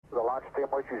launch team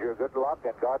wishes you good luck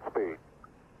and Godspeed.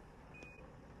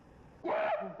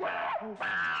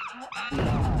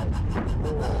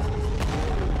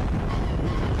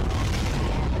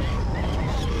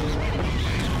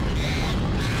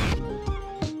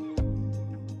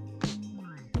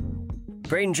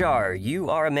 Brainjar, you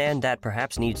are a man that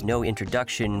perhaps needs no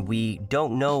introduction. We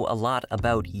don't know a lot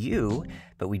about you,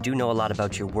 but we do know a lot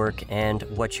about your work and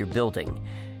what you're building.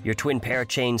 Your twin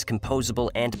parachains, Composable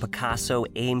and Picasso,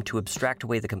 aim to abstract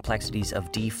away the complexities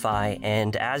of DeFi,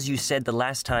 and as you said the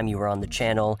last time you were on the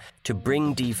channel, to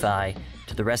bring DeFi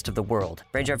to the rest of the world.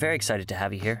 Brainjar, very excited to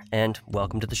have you here, and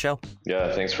welcome to the show.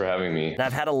 Yeah, thanks for having me.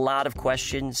 I've had a lot of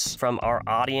questions from our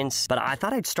audience, but I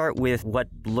thought I'd start with what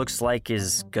looks like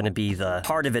is going to be the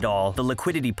heart of it all, the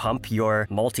liquidity pump, your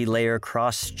multi-layer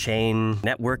cross-chain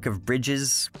network of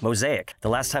bridges, Mosaic. The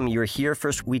last time you were here,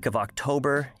 first week of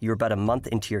October, you were about a month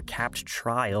into your capped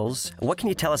trials. What can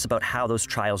you tell us about how those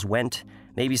trials went?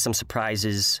 Maybe some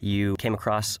surprises you came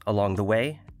across along the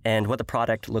way, and what the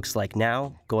product looks like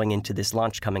now going into this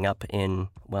launch coming up in,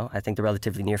 well, I think the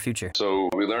relatively near future. So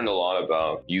we learned a lot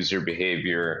about user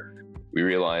behavior. We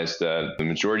realized that the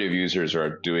majority of users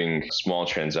are doing small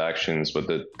transactions, but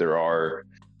that there are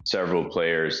several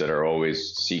players that are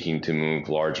always seeking to move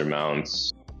large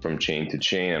amounts from chain to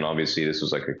chain. And obviously this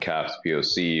was like a capped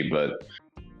POC, but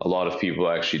a lot of people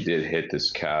actually did hit this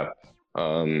cap.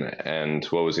 And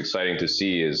what was exciting to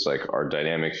see is like our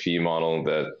dynamic fee model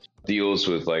that deals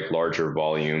with like larger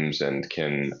volumes and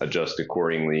can adjust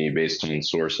accordingly based on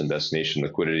source and destination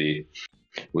liquidity,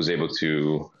 was able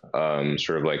to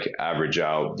sort of like average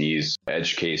out these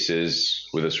edge cases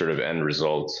with a sort of end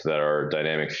result that our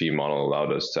dynamic fee model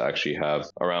allowed us to actually have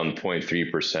around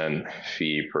 0.3%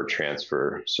 fee per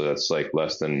transfer. So that's like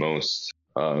less than most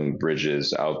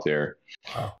bridges out there.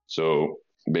 Wow. So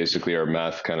basically our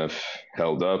math kind of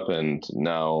held up, and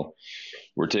now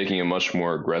we're taking a much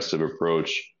more aggressive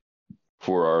approach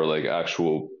for our like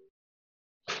actual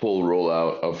full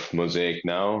rollout of Mosaic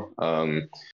now.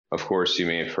 Of course, you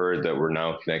may have heard that we're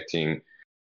now connecting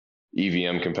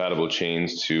EVM compatible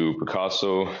chains to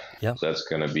Picasso. Yep. So that's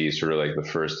going to be sort of like the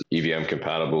first EVM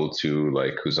compatible to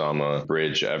like Kusama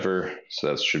bridge ever. So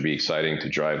that should be exciting to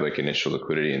drive like initial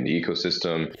liquidity in the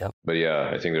ecosystem. Yep. But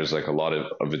yeah, I think there's like a lot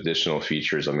of additional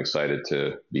features I'm excited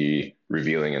to be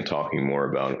revealing and talking more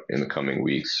about in the coming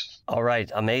weeks. All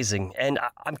right, amazing. And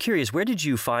I'm curious, where did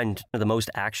you find the most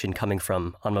action coming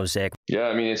from on Mosaic? Yeah,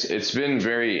 I mean, it's been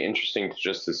very interesting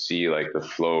to see like the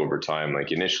flow over time.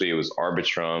 Like initially it was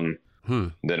Arbitrum,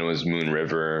 then it was Moon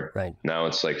River, right. Now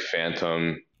it's like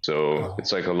Phantom. So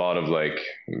It's like a lot of like,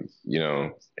 you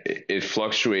know, it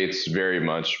fluctuates very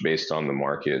much based on the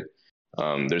market.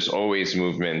 There's always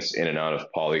movements in and out of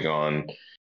Polygon.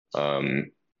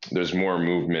 There's more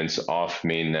movements off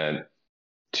mainnet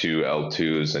to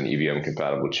L2s and EVM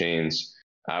compatible chains.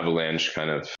 Avalanche kind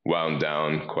of wound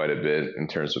down quite a bit in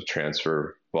terms of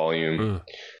transfer volume.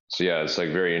 So yeah, it's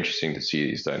like very interesting to see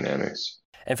these dynamics.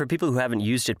 And for people who haven't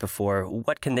used it before,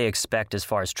 what can they expect as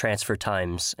far as transfer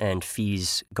times and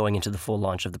fees going into the full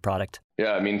launch of the product?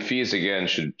 Yeah, I mean, fees again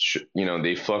should you know,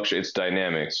 they fluctuate. It's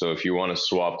dynamic. So if you want to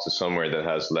swap to somewhere that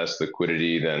has less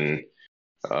liquidity than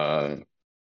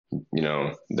you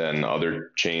know, than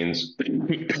other chains,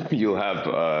 you'll have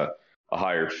a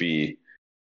higher fee.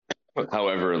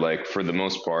 However, like for the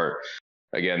most part,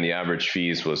 again, the average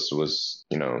fees was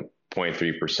you know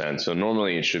 0.3%. So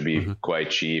normally it should be quite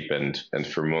cheap. And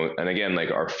again,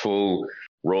 like our full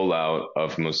rollout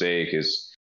of Mosaic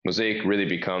really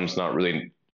becomes not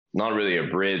really a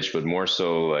bridge, but more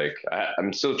so like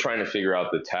I'm still trying to figure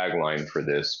out the tagline for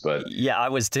this. But yeah, I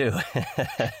was too.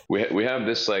 we have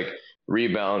this like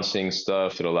rebalancing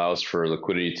stuff that allows for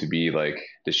liquidity to be like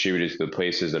distributed to the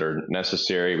places that are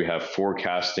necessary. We have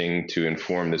forecasting to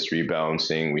inform this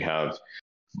rebalancing. We have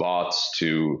bots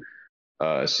to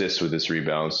assist with this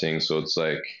rebalancing. So it's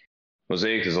like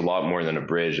Mosaic is a lot more than a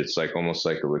bridge. It's like almost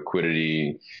like a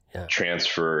liquidity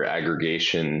transfer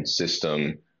aggregation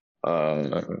system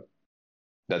that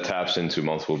taps into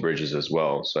multiple bridges as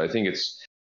well. So I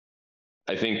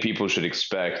think people should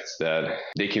expect that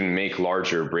they can make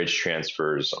larger bridge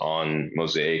transfers on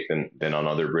Mosaic than on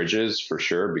other bridges for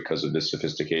sure because of this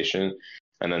sophistication.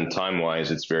 And then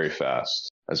time-wise, it's very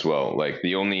fast as well. Like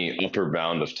the only upper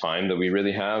bound of time that we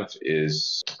really have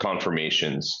is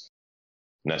confirmations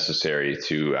necessary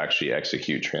to actually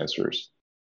execute transfers.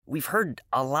 We've heard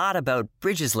a lot about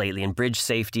bridges lately and bridge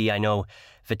safety. I know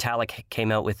Vitalik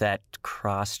came out with that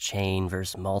cross-chain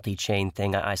versus multi-chain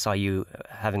thing I saw you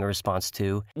having a response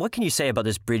to. What can you say about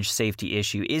this bridge safety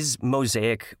issue? Is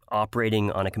Mosaic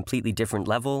operating on a completely different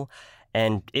level?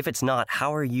 And if it's not,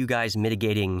 how are you guys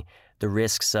mitigating the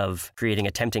risks of creating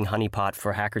a tempting honeypot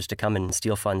for hackers to come and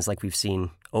steal funds like we've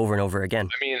seen over and over again?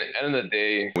 I mean, at the end of the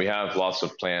day, we have lots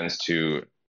of plans to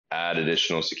add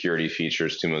additional security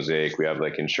features to Mosaic. We have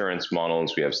like insurance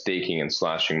models, we have staking and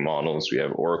slashing models, we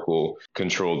have Oracle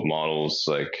controlled models.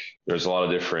 Like there's a lot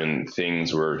of different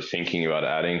things we're thinking about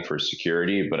adding for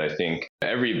security, but I think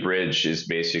every bridge is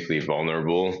basically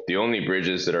vulnerable. The only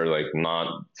bridges that are like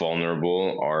not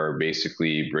vulnerable are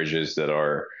basically bridges that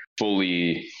are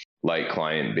fully light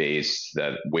client based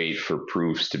that wait for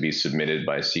proofs to be submitted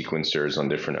by sequencers on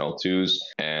different L2s.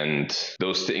 And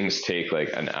those things take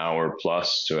like an hour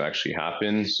plus to actually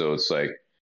happen. So it's like,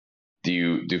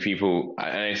 do people,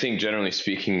 and I think generally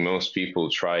speaking, most people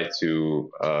try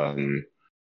to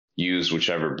use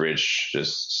whichever bridge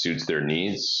just suits their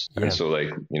needs. Yeah. And so like,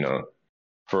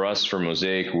 for us, for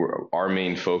Mosaic, our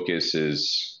main focus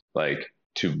is like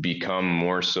to become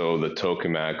more so the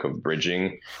tokamak of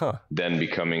bridging than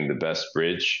becoming the best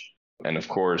bridge. And of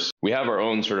course, we have our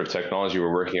own sort of technology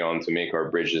we're working on to make our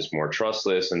bridges more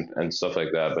trustless and stuff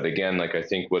like that. But again, like I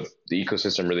think what the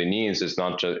ecosystem really needs is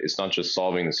not just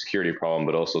solving the security problem,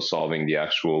 but also solving the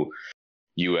actual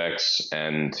UX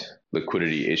and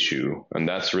liquidity issue. And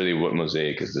that's really what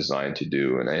Mosaic is designed to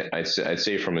do. And I'd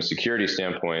say from a security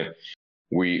standpoint,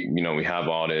 we have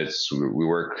audits,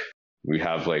 we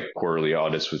have like quarterly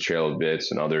audits with Trail of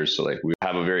Bits and others. So like we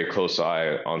have a very close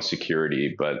eye on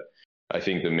security, but I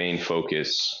think the main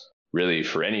focus really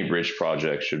for any bridge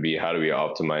project should be how do we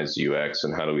optimize UX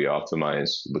and how do we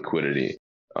optimize liquidity?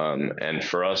 And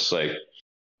for us, like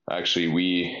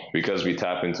actually because we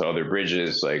tap into other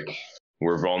bridges, like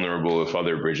we're vulnerable if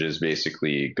other bridges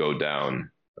basically go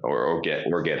down or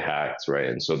get hacked, right?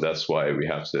 And so that's why we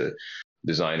have to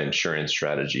design insurance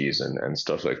strategies and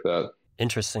stuff like that.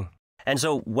 Interesting. And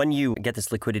so when you get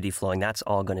this liquidity flowing, that's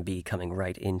all going to be coming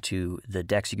right into the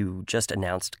DEX you just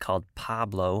announced called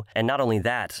Pablo. And not only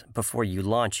that, before you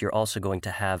launch, you're also going to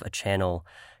have a channel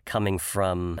coming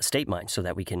from StateMine so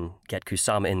that we can get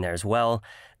Kusama in there as well.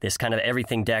 This kind of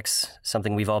everything DEX,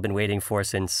 something we've all been waiting for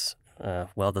since,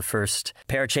 the first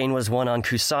parachain was one on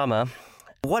Kusama.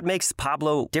 What makes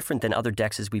Pablo different than other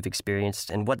DEXs we've experienced,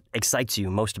 and what excites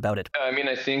you most about it? I mean,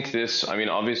 I think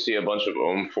obviously a bunch of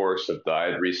Ohm forks have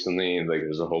died recently. Like,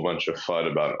 there's a whole bunch of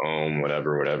FUD about Ohm,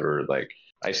 whatever. Like,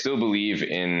 I still believe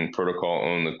in protocol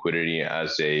own liquidity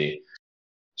as a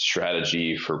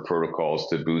strategy for protocols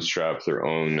to bootstrap their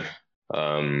own,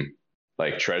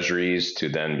 treasuries to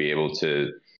then be able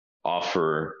to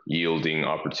offer yielding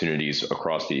opportunities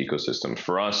across the ecosystem.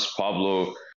 For us,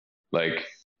 Pablo,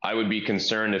 I would be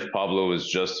concerned if Pablo was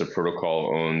just a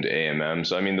protocol owned AMM.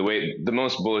 So, I mean, the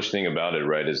most bullish thing about it,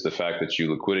 right, is the fact that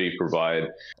you liquidity provide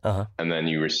and then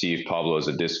you receive Pablo as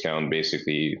a discount.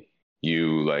 Basically,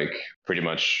 you pretty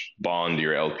much bond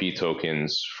your LP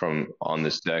tokens on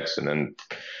this DEX, and then,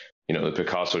 the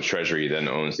Picasso treasury then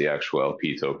owns the actual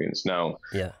LP tokens. Now,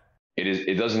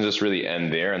 it doesn't just really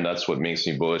end there. And that's what makes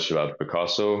me bullish about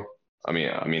Picasso. I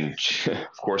mean,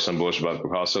 of course I'm bullish about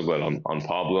Picasso, but on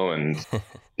Pablo and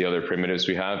the other primitives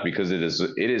we have, because it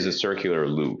is a circular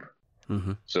loop.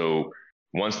 Mm-hmm. So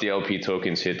once the LP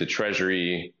tokens hit the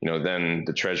treasury, then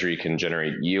the treasury can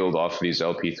generate yield off of these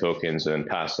LP tokens and then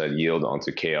pass that yield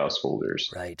onto chaos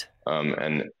holders. Right.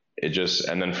 And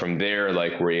then from there,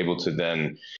 we're able to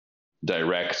then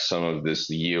direct some of this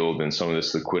yield and some of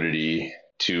this liquidity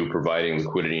to providing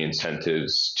liquidity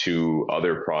incentives to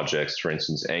other projects, for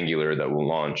instance, Angular, that will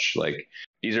launch.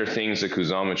 These are things that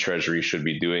Kusama Treasury should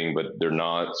be doing, but they're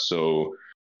not. So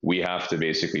we have to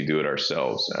basically do it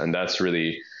ourselves. And that's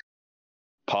really,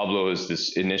 Pablo is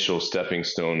this initial stepping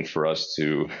stone for us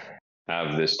to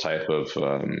have this type of,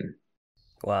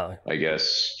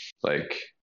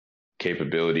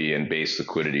 capability and base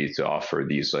liquidity to offer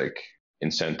these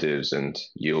incentives and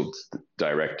yield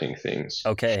directing things.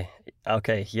 Okay.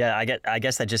 Yeah, I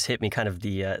guess that just hit me kind of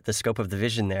the scope of the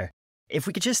vision there. If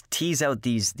we could just tease out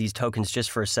these tokens just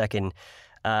for a second,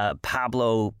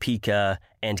 Pablo, Pika,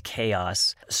 and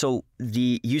Chaos. So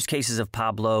the use cases of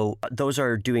Pablo, those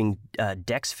are doing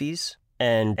DEX fees,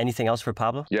 and anything else for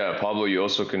Pablo? Yeah, Pablo, you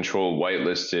also control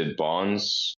whitelisted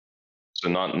bonds. So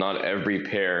not every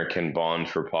pair can bond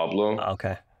for Pablo.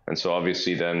 Okay. And so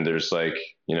obviously then there's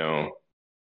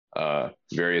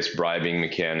various bribing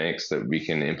mechanics that we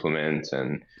can implement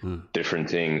and different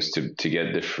things to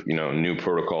get new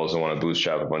protocols that want to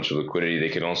bootstrap a bunch of liquidity. They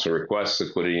can also request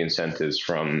liquidity incentives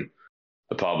from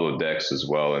the Pablo DEX as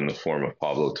well in the form of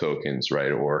Pablo tokens,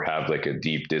 right? Or have a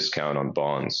deep discount on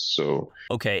bonds. So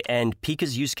okay, and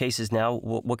Pika's use cases now,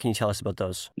 what can you tell us about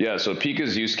those? Yeah, so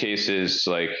Pika's use cases,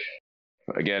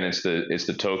 again, it's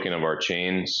the token of our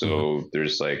chain. So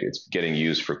there's like, it's getting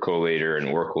used for collator and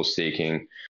oracle staking,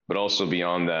 but also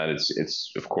beyond that,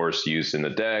 it's of course used in the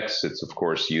DEX. It's of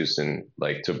course used in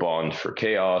like to bond for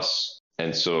chaos.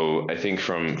 And so I think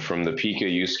from the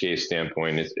Pika use case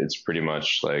standpoint, it's pretty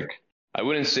much like, I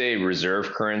wouldn't say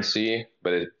reserve currency,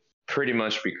 but it pretty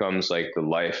much becomes like the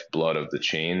lifeblood of the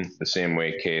chain, the same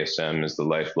way KSM is the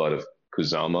lifeblood of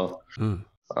Kusama.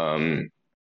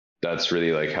 That's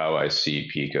really like how I see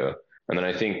Pika. And then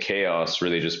I think chaos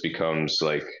really just becomes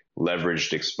like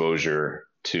leveraged exposure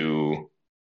to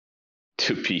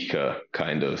Pika,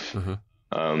 kind of.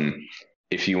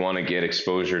 If you want to get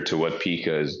exposure to what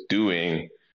Pika is doing,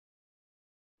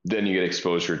 then you get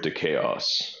exposure to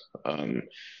chaos.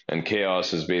 And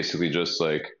chaos is basically just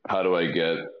like, how do I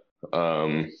get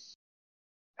a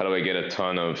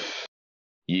ton of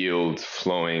yield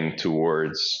flowing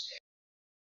towards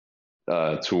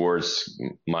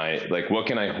my, like, what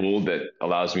can I hold that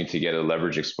allows me to get a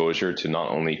leverage exposure to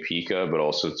not only Pika, but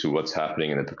also to what's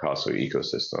happening in the Picasso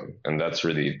ecosystem. And that's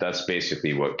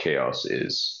basically what chaos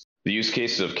is. The use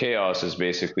cases of chaos is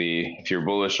basically, if you're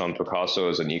bullish on Picasso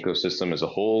as an ecosystem as a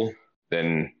whole,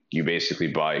 then you basically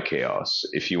buy chaos.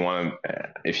 If you want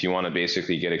to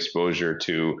basically get exposure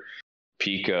to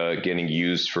Pika getting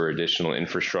used for additional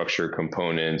infrastructure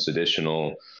components,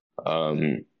 additional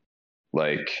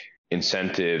like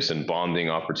incentives and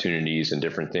bonding opportunities and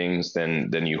different things,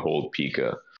 then you hold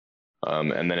Pika.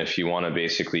 And then if you want to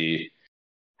basically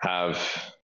have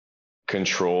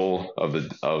control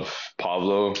of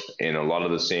Pablo in a lot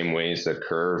of the same ways that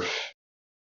Curve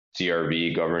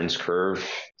CRV governs Curve,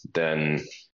 then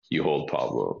you hold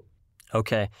Pablo.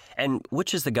 Okay. And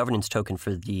which is the governance token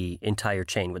for the entire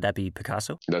chain? Would that be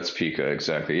Picasso? That's Pika,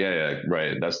 exactly. Yeah,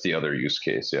 right. That's the other use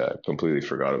case. Yeah, I completely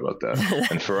forgot about that.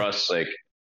 And for us,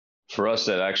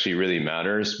 that actually really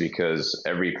matters because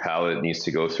every pallet needs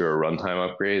to go through a runtime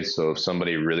upgrade. So if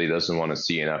somebody really doesn't want to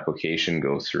see an application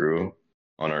go through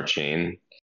on our chain,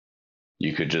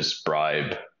 you could just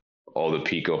bribe all the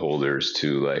Pika holders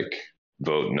to like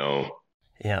vote no.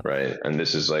 Yeah. Right. And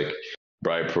this is like,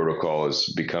 bribe protocol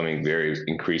is becoming very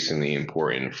increasingly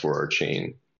important for our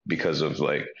chain because of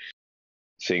like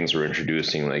things we're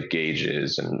introducing like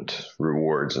gauges and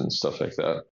rewards and stuff like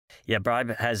that. Yeah,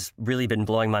 bribe has really been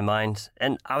blowing my mind.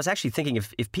 And I was actually thinking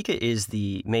if Pika is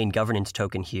the main governance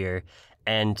token here,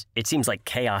 and it seems like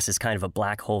chaos is kind of a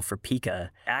black hole for Pika,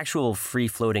 actual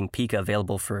free-floating Pika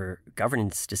available for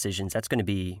governance decisions, that's going to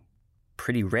be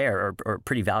pretty rare or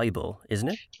pretty valuable, isn't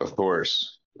it? Of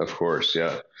course,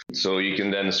 yeah. So you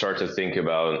can then start to think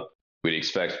about, we'd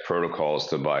expect protocols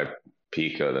to buy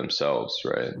Pika themselves,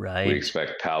 right? Right. We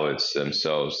expect pallets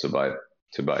themselves to buy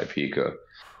Pika.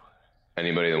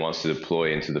 Anybody that wants to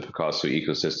deploy into the Picasso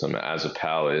ecosystem as a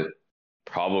pallet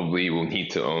probably will need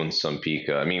to own some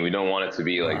Pika. I mean, we don't want it to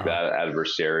be like that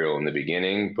adversarial in the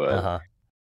beginning, but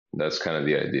that's kind of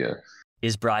the idea.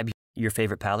 Is bribe your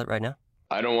favorite pallet right now?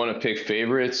 I don't want to pick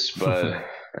favorites, but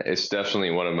it's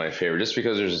definitely one of my favorites just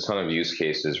because there's a ton of use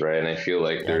cases, right? And I feel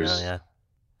like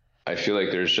I feel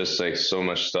like there's just like so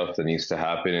much stuff that needs to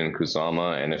happen in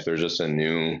Kusama. And if there's just a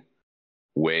new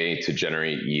way to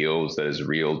generate yields that is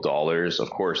real dollars, of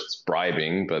course it's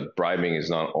bribing, but bribing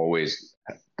is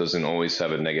doesn't always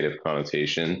have a negative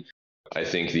connotation. I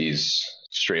think these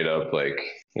straight up like,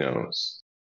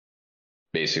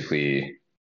 basically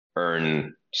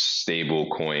earn stable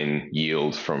coin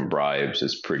yield from bribes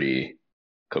is pretty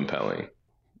compelling.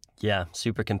 Yeah,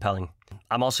 super compelling.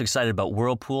 I'm also excited about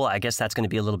Whirlpool. I guess that's going to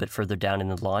be a little bit further down in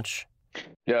the launch.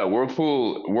 Yeah,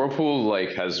 Whirlpool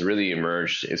like has really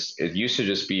emerged. It used to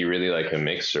just be really like a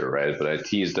mixer, right? But I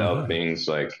teased out things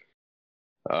like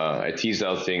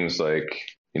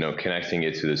connecting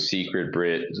it to the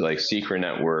secret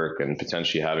network and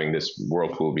potentially having this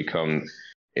Whirlpool become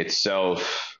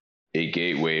itself a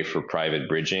gateway for private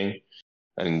bridging.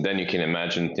 And then you can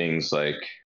imagine things like,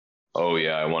 oh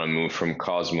yeah, I want to move from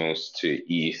Cosmos to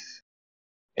ETH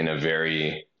in a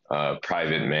very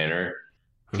private manner.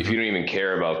 If you don't even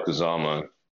care about Kusama,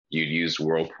 you'd use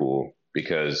Whirlpool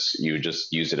because you would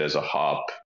just use it as a hop,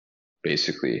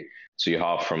 basically. So you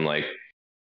hop from like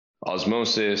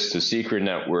Osmosis to Secret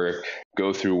Network,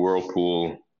 go through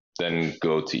Whirlpool, then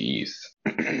go to ETH.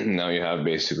 Now you have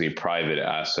basically private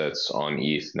assets on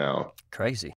ETH now.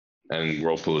 Crazy. And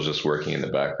Whirlpool is just working in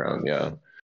the background, yeah. I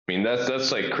mean,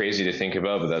 that's like crazy to think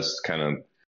about, but that's kind of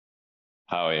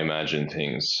how I imagine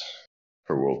things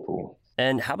for Whirlpool.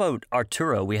 And how about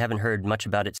Arturo? We haven't heard much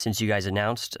about it since you guys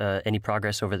announced. Any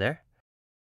progress over there?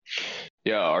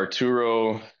 Yeah,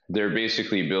 Arturo, they're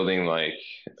basically building like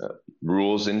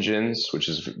rules engines, which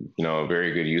is, a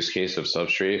very good use case of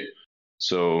Substrate.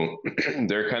 So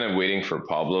they're kind of waiting for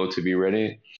Pablo to be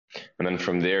ready. And then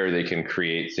from there, they can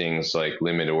create things like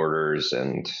limit orders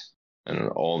and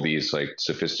all these like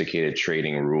sophisticated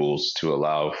trading rules to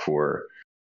allow for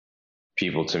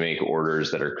people to make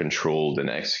orders that are controlled and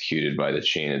executed by the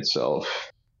chain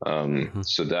itself.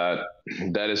 So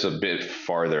that is a bit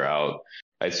farther out.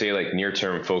 I'd say like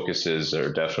near-term focuses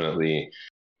are definitely,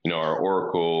 our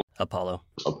Oracle, Apollo,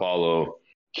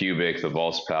 Cubic, the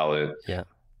Vaults palette,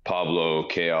 Pablo,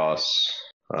 Chaos,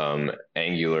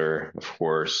 Angular, of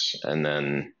course, and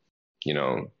then,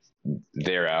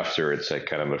 thereafter it's like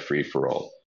kind of a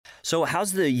free-for-all. So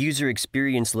how's the user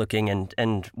experience looking?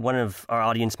 And one of our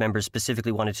audience members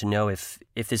specifically wanted to know if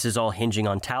this is all hinging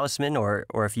on Talisman or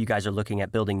if you guys are looking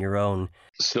at building your own.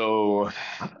 So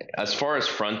as far as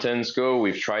front ends go,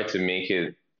 we've tried to make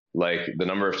it like the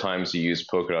number of times you use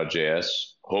Polkadot.js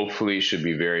hopefully should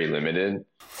be very limited,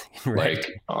 right.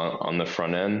 Like on the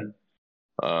front end.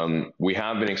 We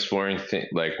have been exploring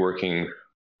like working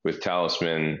with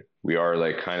Talisman. We are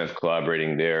like kind of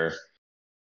collaborating there.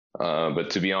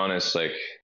 But to be honest, like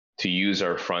to use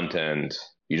our front end,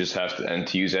 you just have to, and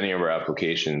to use any of our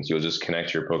applications, you'll just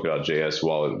connect your Polkadot.js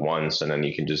wallet once, and then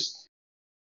you just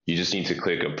need to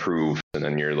click approve, and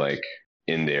then you're like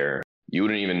in there. You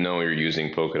wouldn't even know you're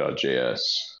using Polkadot.js.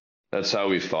 That's how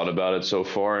we've thought about it so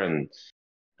far. And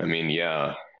I mean,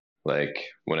 yeah, like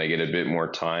when I get a bit more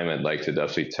time, I'd like to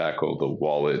definitely tackle the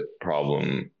wallet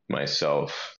problem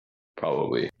myself,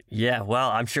 probably. Yeah, well,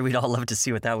 I'm sure we'd all love to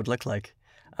see what that would look like.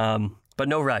 But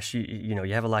no rush.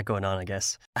 You have a lot going on, I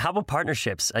guess. How about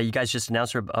partnerships? You guys just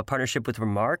announced a partnership with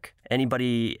Remark.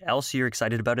 Anybody else you're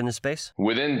excited about in this space?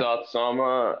 Within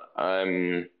Sama,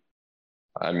 I'm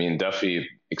definitely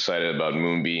excited about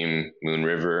Moonbeam,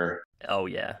 Moonriver. Oh,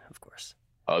 yeah, of course.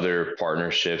 Other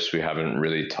partnerships we haven't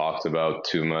really talked about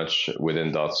too much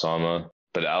within Sama.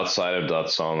 But outside of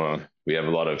Sama, we have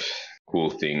a lot of cool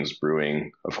things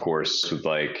brewing, of course, with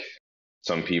like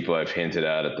some people I've hinted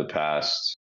at the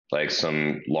past, like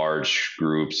some large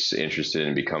groups interested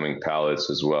in becoming palettes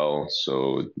as well.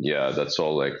 So yeah, that's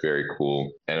all like very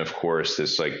cool. And of course,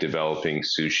 this like developing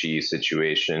sushi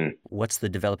situation. What's the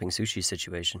developing sushi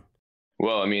situation?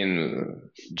 Well, I mean,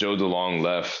 Joe DeLong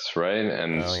left, right?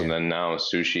 And then now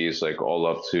sushi is like all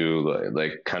up to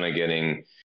like kind of getting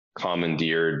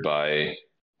commandeered by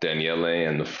Daniele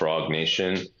and the Frog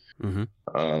Nation.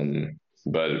 Mm-hmm.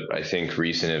 But I think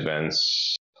recent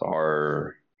events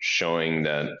are showing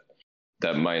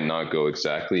that might not go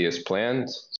exactly as planned.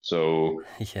 So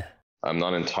yeah, I'm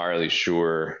not entirely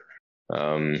sure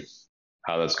how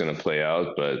that's going to play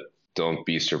out, but don't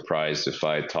be surprised if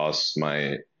I toss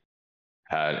my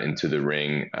hat into the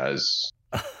ring as,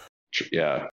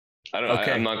 yeah. I don't.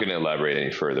 Okay. I'm not going to elaborate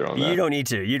any further on that. You don't need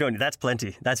to. You don't. That's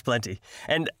plenty. That's plenty.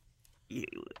 And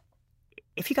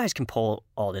if you guys can pull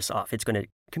all this off, it's going to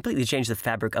completely change the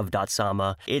fabric of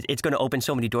Sama. It's going to open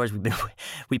so many doors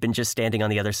we've been just standing on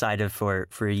the other side of for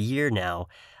a year now.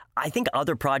 I think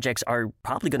other projects are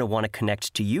probably going to want to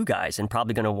connect to you guys and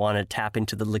probably going to want to tap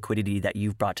into the liquidity that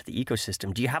you've brought to the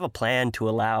ecosystem. Do you have a plan to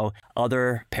allow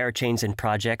other parachains and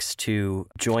projects to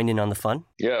join in on the fun?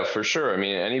 Yeah, for sure. I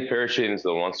mean, any parachains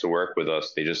that wants to work with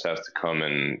us, they just have to come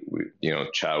and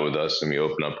chat with us, and we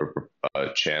open up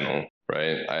a channel,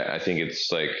 right? I think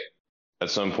it's like at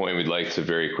some point we'd like to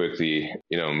very quickly,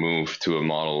 move to a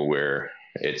model where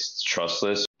it's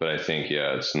trustless, but I think,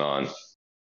 yeah, it's not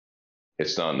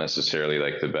necessarily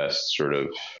like the best sort of,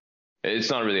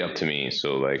 it's not really up to me.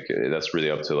 So like, that's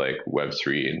really up to like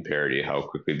Web3 and Parity, how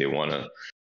quickly they want to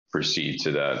proceed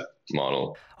to that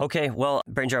model. Okay. Well,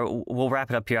 BrainJar, we'll wrap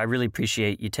it up here. I really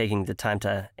appreciate you taking the time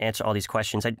to answer all these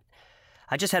questions.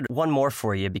 I just had one more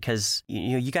for you because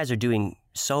you guys are doing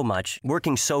so much,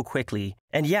 working so quickly.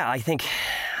 And yeah, I think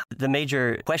the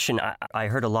major question I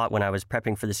heard a lot when I was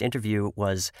prepping for this interview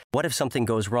was, what if something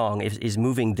goes wrong? Is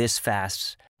moving this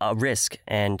fast a risk?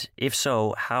 And if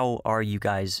so, how are you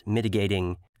guys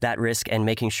mitigating that risk and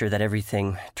making sure that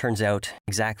everything turns out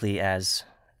exactly as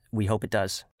we hope it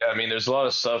does? Yeah, I mean, there's a lot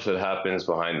of stuff that happens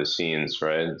behind the scenes,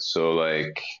 right? So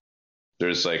like,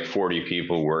 there's like 40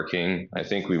 people working. I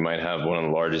think we might have one of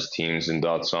the largest teams in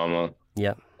Sama.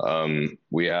 Yeah.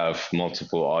 We have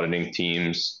multiple auditing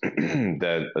teams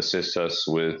that assist us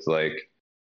with like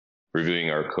reviewing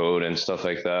our code and stuff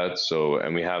like that. So,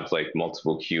 and we have like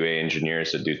multiple QA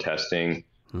engineers that do testing.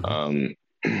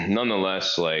 Mm-hmm.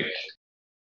 Nonetheless, like,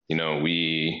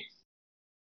 we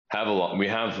have a lot,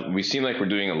 we seem like we're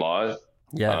doing a lot.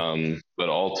 Yeah. But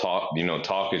all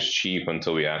talk is cheap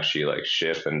until we actually like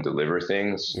ship and deliver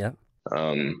things. Yeah.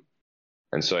 And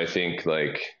so I think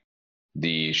like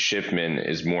the shipment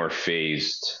is more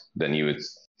phased than you would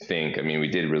think. I mean, we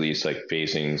did release like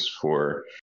phasings for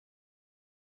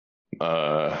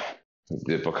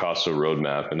the Picasso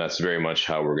roadmap, and that's very much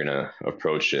how we're gonna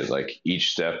approach it. Like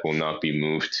each step will not be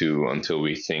moved to until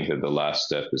we think that the last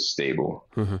step is stable.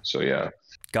 So yeah.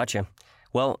 Gotcha.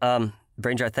 Well,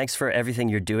 BrainJar, thanks for everything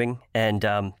you're doing,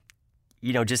 and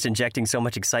just injecting so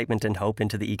much excitement and hope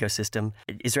into the ecosystem.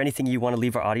 Is there anything you want to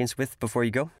leave our audience with before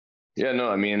you go? Yeah, no,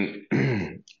 I mean,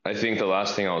 I think the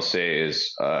last thing I'll say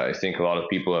is I think a lot of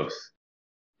people have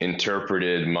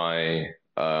interpreted my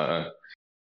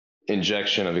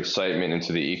injection of excitement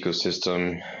into the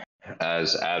ecosystem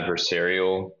as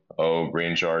adversarial. Oh,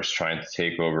 BrainJar is trying to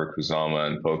take over Kusama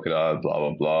and Polkadot, blah,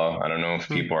 blah, blah. I don't know if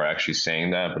people are actually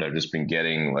saying that, but I've just been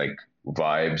getting like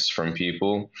vibes from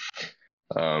people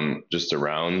just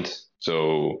around.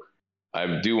 So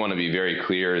I do want to be very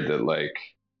clear that like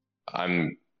I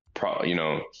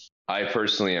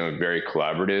personally am very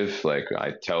collaborative. Like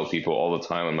I tell people all the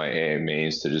time on my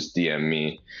AMAs to just DM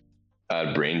me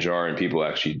at BrainJar, and people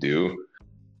actually do.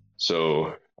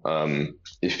 So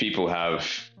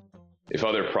if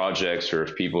other projects or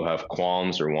if people have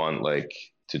qualms or want like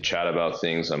to chat about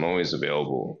things, I'm always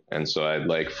available. And so I'd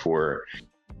like for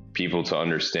people to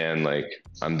understand like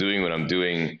I'm doing what I'm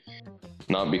doing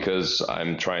not because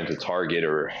I'm trying to target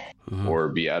or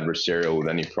be adversarial with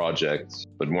any project,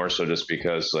 but more so just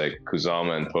because like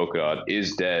Kusama and Polkadot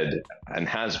is dead and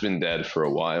has been dead for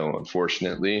a while,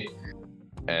 unfortunately.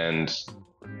 And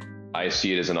I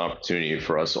see it as an opportunity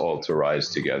for us all to rise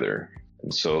together.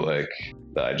 And so like,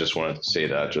 I just wanted to say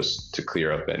that just to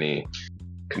clear up any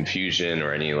confusion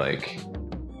or any like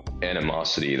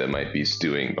animosity that might be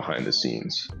stewing behind the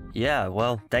scenes. Yeah,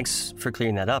 well, thanks for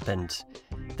clearing that up. And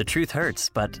the truth hurts,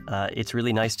 but it's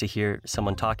really nice to hear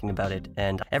someone talking about it.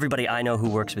 And everybody I know who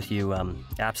works with you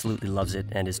absolutely loves it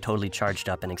and is totally charged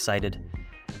up and excited.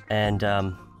 And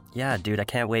yeah, dude, I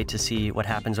can't wait to see what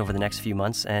happens over the next few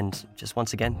months. And just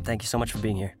once again, thank you so much for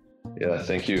being here. Yeah,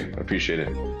 thank you. I appreciate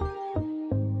it.